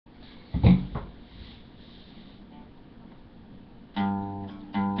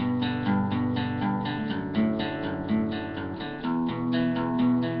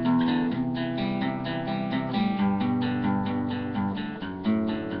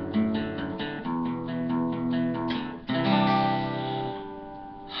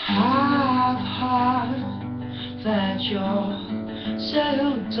you're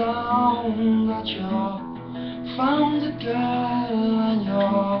settled down, that you're found a girl and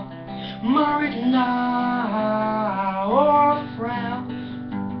you're married now, or a friend.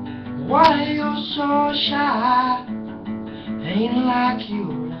 Why you so shy? Ain't like you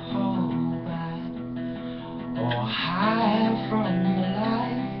to hold back or hide from the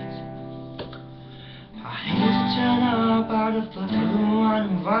light. I hate to turn up out of the blue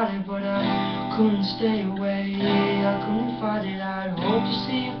uninvited, but I couldn't stay away. I couldn't fight it. I'd hope to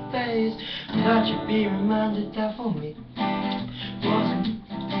see your face, and that you'd be reminded that for me wasn't.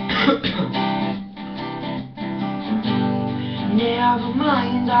 Never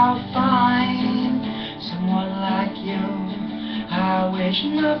mind, I'll find someone like you. I wish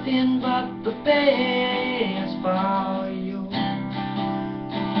nothing but the best for you.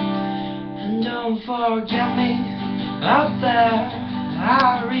 And don't forget me out there.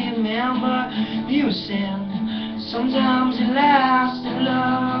 I remember you saying sometimes it lasts in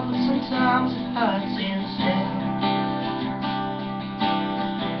love, but sometimes it hurts instead.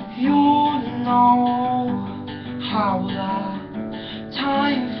 You know how that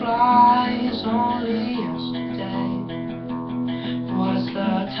time flies. Only yesterday was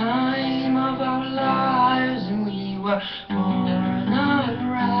the time of our lives, and we were born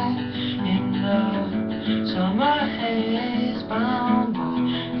unripe in the summer haze, bound by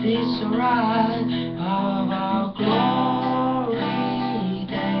this ride of our glory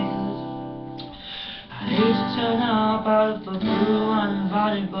days. I hate to turn up out of the blue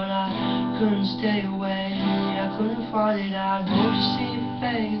uninvited, but I couldn't stay away. I couldn't fight it. I'd hope to see your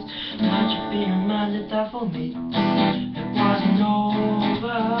face, and that you'd be reminded that for me it wasn't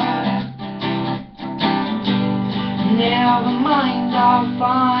over. Never mind, I'll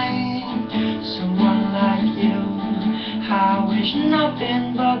find someone like you. I wish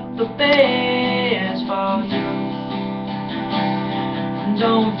nothing but the best for you. And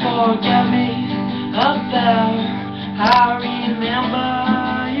don't forget me up there. I remember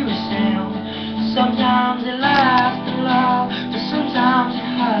you saying sometimes it lasts in love, but sometimes it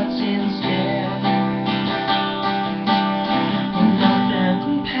hurts instead. Nothing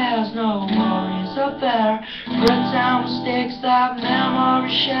compares, no worries up there. Good time mistakes that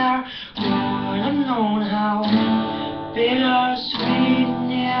memories share. Would have known how bittersweet,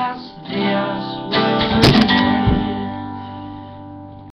 yes, this would